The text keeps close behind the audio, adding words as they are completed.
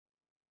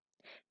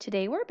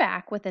Today we're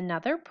back with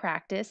another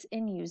practice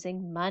in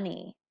using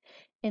money.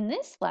 In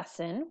this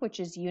lesson, which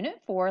is Unit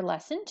 4,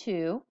 Lesson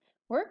 2,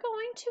 we're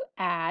going to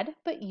add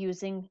but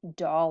using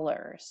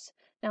dollars.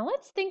 Now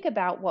let's think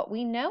about what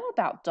we know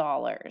about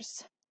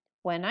dollars.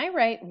 When I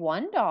write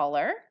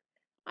 $1,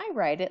 I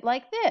write it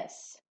like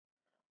this.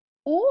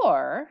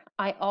 Or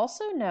I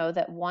also know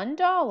that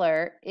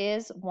 $1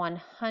 is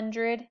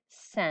 100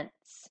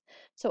 cents.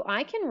 So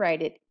I can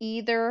write it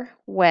either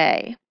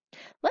way.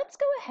 Let's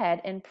go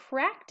ahead and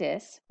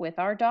practice with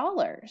our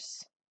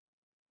dollars.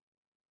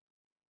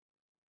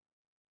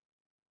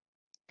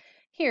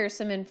 Here's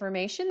some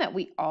information that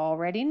we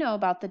already know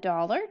about the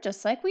dollar.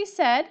 Just like we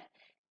said,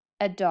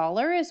 a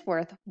dollar is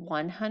worth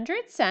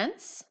 100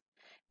 cents.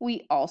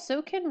 We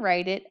also can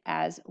write it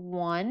as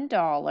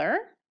 $1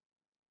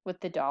 with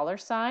the dollar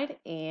sign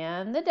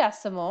and the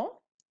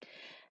decimal.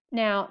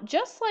 Now,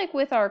 just like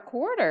with our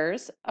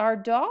quarters, our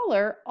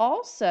dollar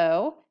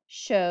also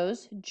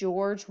shows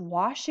George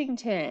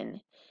Washington.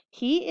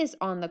 He is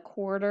on the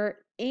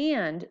quarter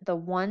and the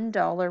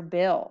 $1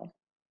 bill.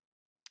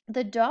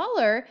 The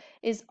dollar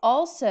is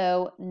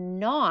also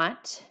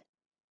not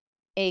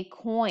a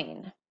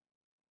coin.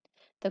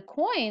 The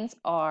coins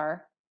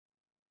are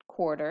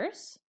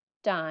quarters,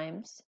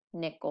 dimes,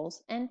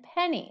 nickels, and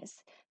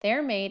pennies.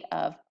 They're made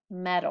of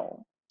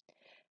metal.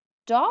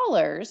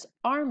 Dollars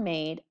are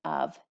made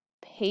of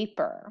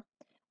paper.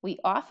 We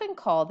often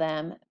call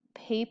them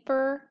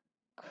paper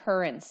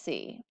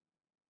currency.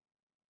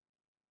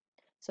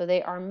 So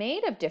they are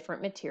made of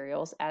different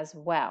materials as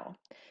well.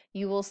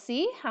 You will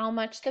see how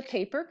much the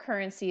paper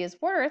currency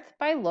is worth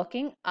by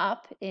looking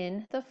up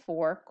in the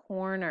four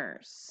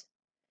corners.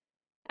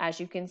 As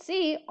you can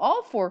see,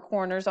 all four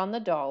corners on the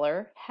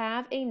dollar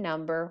have a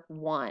number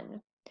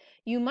 1.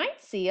 You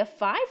might see a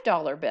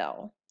 $5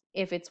 bill.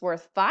 If it's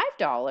worth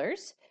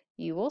 $5,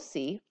 you will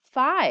see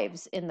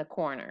 5s in the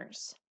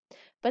corners.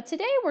 But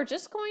today we're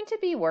just going to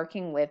be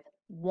working with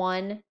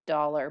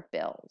 $1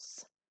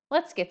 bills.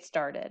 Let's get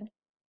started.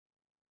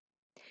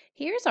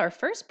 Here's our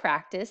first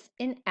practice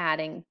in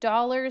adding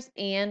dollars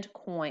and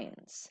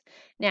coins.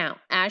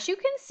 Now, as you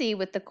can see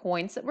with the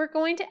coins that we're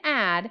going to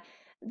add,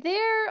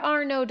 there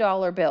are no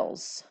dollar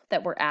bills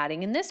that we're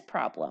adding in this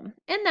problem,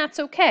 and that's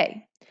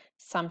okay.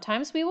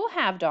 Sometimes we will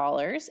have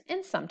dollars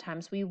and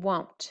sometimes we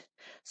won't.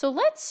 So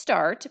let's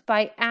start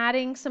by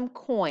adding some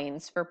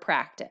coins for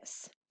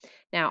practice.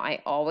 Now,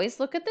 I always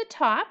look at the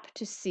top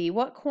to see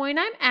what coin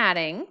I'm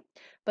adding,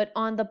 but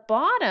on the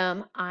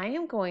bottom, I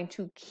am going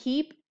to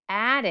keep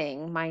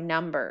adding my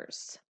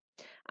numbers.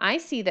 I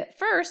see that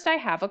first I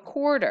have a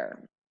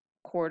quarter.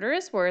 Quarter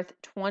is worth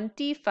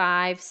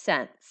 25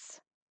 cents.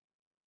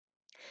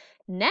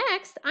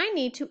 Next, I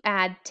need to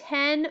add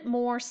 10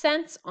 more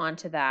cents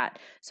onto that.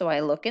 So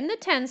I look in the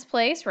tens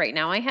place. Right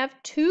now I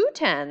have 2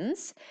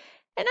 tens,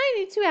 and I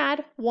need to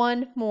add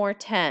 1 more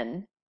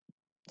 10.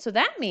 So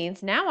that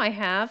means now I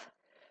have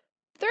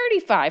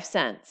 35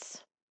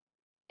 cents.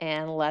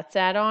 And let's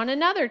add on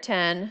another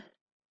 10.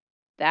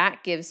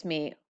 That gives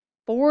me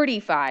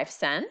 45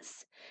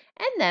 cents.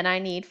 And then I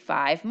need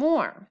 5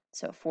 more.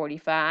 So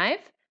 45,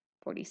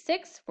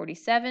 46,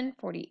 47,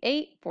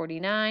 48,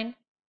 49,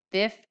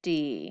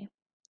 50.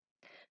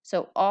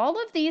 So all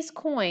of these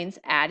coins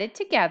added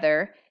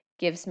together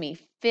gives me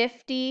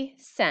 50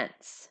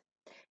 cents.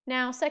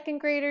 Now, second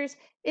graders,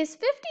 is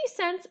 50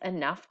 cents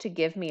enough to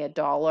give me a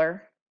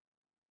dollar?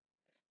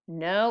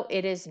 No,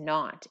 it is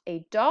not. A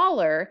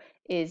dollar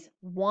is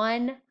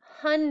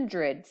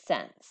 100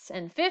 cents,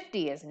 and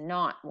 50 is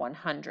not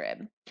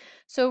 100.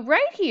 So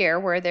right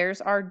here where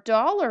there's our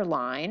dollar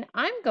line,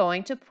 I'm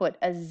going to put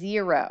a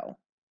 0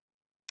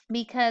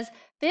 because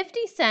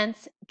 50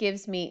 cents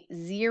gives me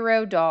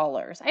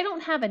 $0. I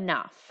don't have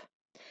enough.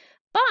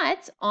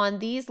 But on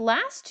these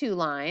last two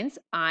lines,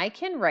 I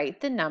can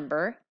write the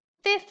number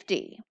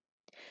 50.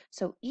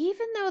 So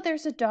even though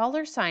there's a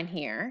dollar sign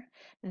here,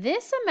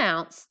 this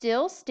amount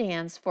still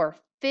stands for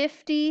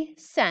 50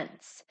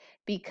 cents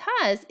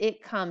because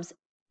it comes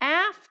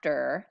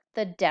after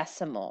the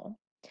decimal.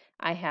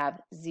 I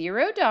have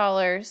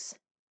 $0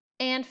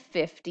 and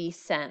 50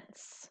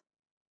 cents.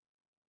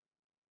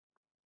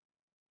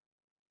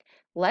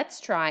 Let's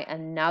try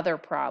another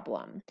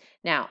problem.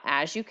 Now,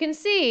 as you can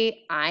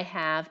see, I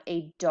have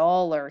a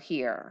dollar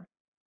here.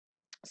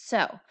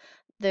 So,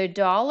 the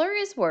dollar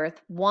is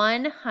worth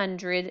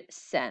 100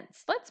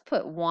 cents. Let's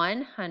put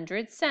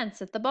 100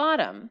 cents at the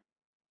bottom.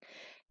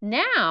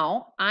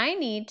 Now, I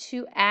need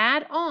to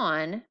add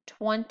on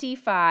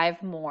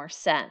 25 more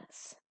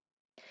cents.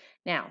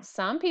 Now,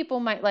 some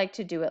people might like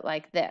to do it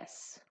like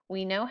this.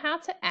 We know how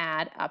to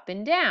add up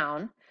and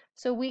down,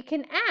 so we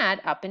can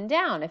add up and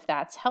down if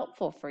that's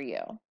helpful for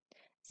you.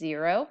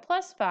 0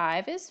 plus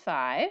 5 is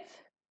 5,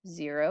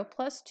 0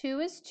 plus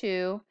 2 is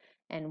 2,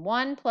 and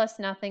 1 plus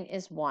nothing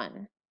is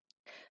 1.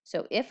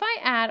 So if I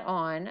add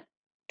on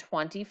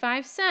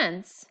 25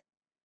 cents,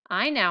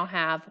 I now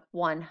have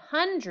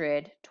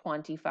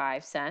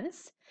 125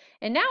 cents.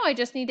 And now I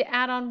just need to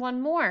add on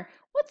one more.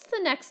 What's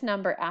the next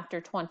number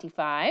after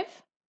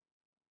 25?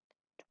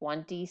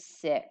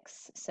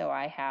 26. So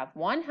I have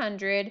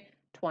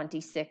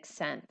 126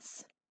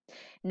 cents.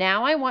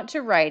 Now I want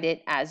to write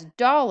it as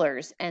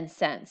dollars and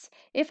cents.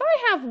 If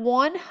I have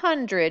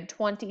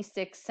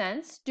 126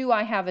 cents, do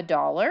I have a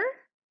dollar?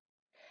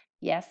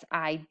 Yes,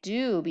 I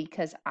do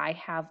because I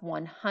have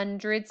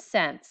 100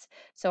 cents.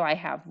 So I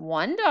have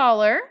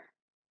 $1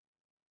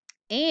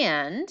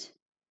 and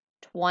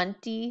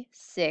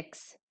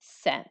 26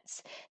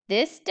 cents.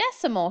 This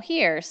decimal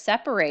here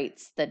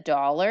separates the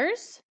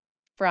dollars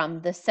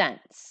from the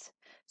cents.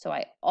 So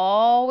I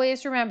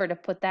always remember to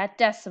put that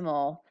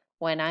decimal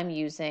when I'm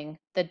using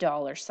the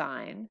dollar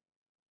sign.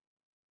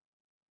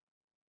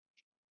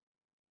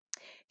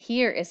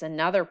 Here is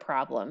another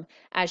problem.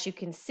 As you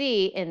can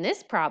see in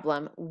this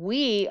problem,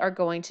 we are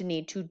going to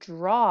need to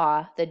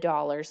draw the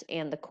dollars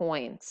and the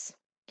coins.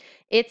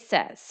 It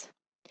says,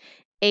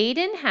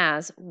 Aiden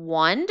has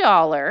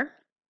 $1,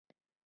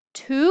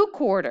 2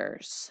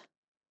 quarters,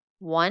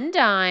 1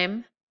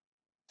 dime,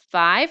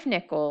 5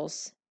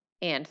 nickels,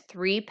 and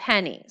 3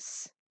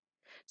 pennies.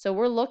 So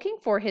we're looking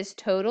for his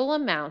total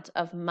amount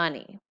of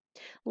money.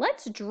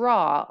 Let's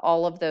draw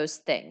all of those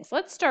things.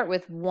 Let's start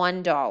with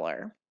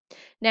 $1.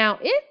 Now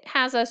it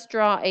has us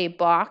draw a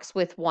box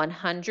with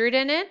 100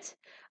 in it.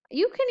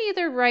 You can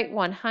either write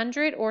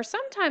 100 or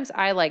sometimes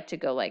I like to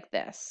go like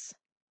this.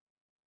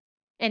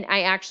 And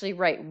I actually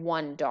write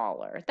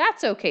 $1.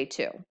 That's okay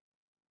too.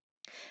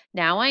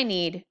 Now I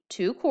need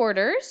 2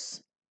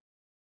 quarters.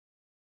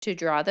 To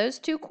draw those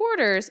 2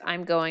 quarters,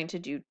 I'm going to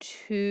do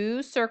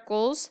 2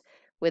 circles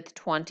with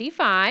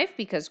 25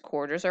 because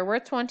quarters are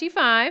worth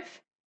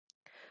 25.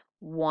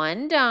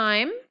 1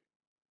 dime,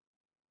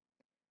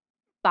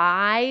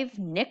 5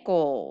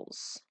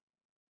 nickels.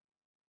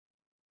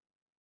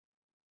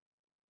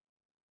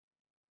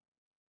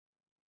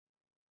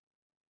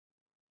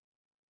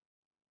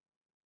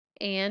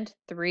 And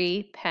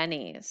 3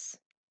 pennies.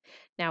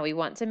 Now we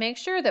want to make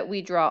sure that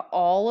we draw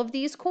all of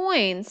these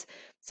coins.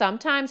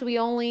 Sometimes we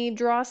only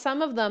draw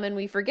some of them and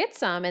we forget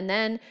some, and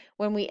then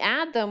when we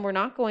add them, we're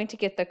not going to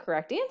get the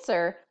correct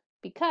answer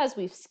because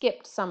we've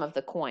skipped some of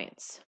the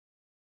coins.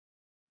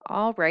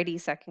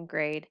 Alrighty, second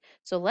grade.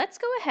 So let's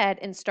go ahead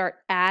and start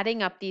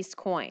adding up these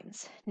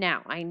coins.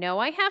 Now, I know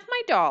I have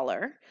my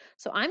dollar,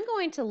 so I'm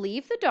going to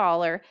leave the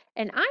dollar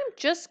and I'm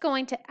just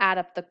going to add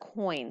up the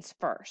coins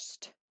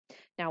first.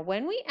 Now,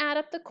 when we add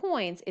up the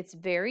coins, it's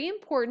very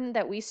important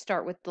that we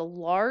start with the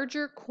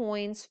larger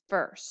coins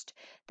first.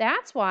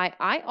 That's why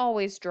I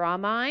always draw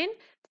mine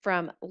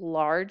from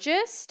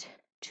largest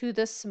to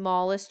the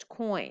smallest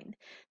coin.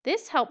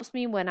 This helps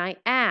me when I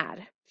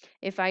add.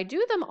 If I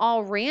do them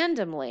all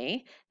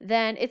randomly,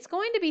 then it's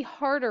going to be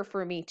harder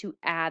for me to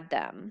add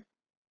them.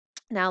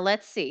 Now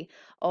let's see.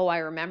 Oh, I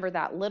remember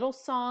that little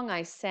song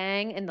I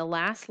sang in the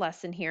last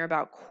lesson here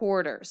about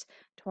quarters.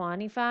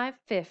 25,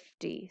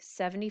 50,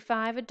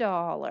 75, a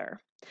dollar.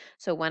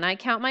 So when I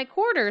count my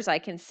quarters, I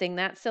can sing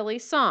that silly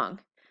song.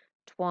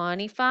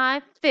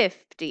 25,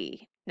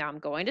 50. Now I'm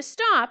going to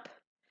stop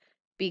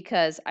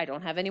because I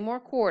don't have any more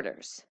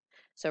quarters.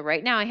 So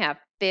right now I have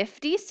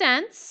 50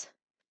 cents.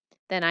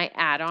 Then I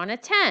add on a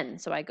 10.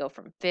 So I go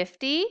from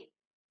 50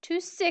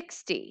 to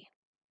 60.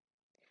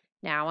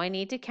 Now I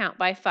need to count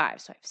by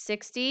 5. So I have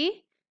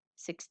 60,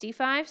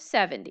 65,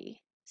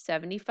 70,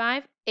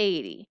 75,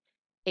 80,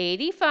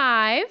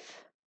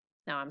 85.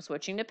 Now I'm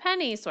switching to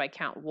pennies, so I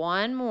count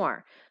one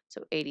more.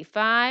 So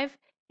 85,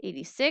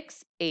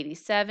 86,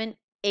 87,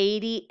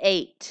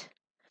 88.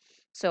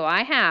 So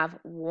I have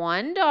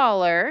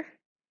 $1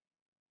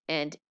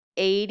 and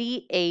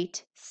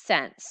 88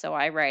 cents. So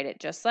I write it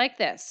just like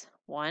this.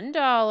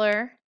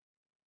 $1,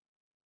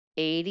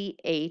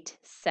 88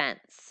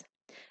 cents.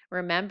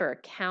 Remember,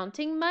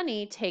 counting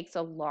money takes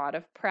a lot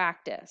of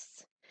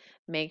practice.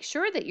 Make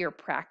sure that you're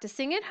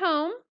practicing at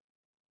home.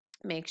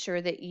 Make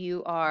sure that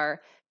you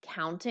are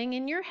counting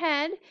in your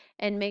head,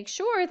 and make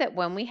sure that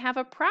when we have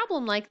a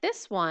problem like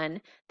this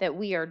one, that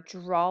we are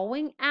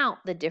drawing out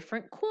the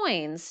different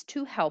coins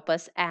to help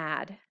us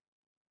add.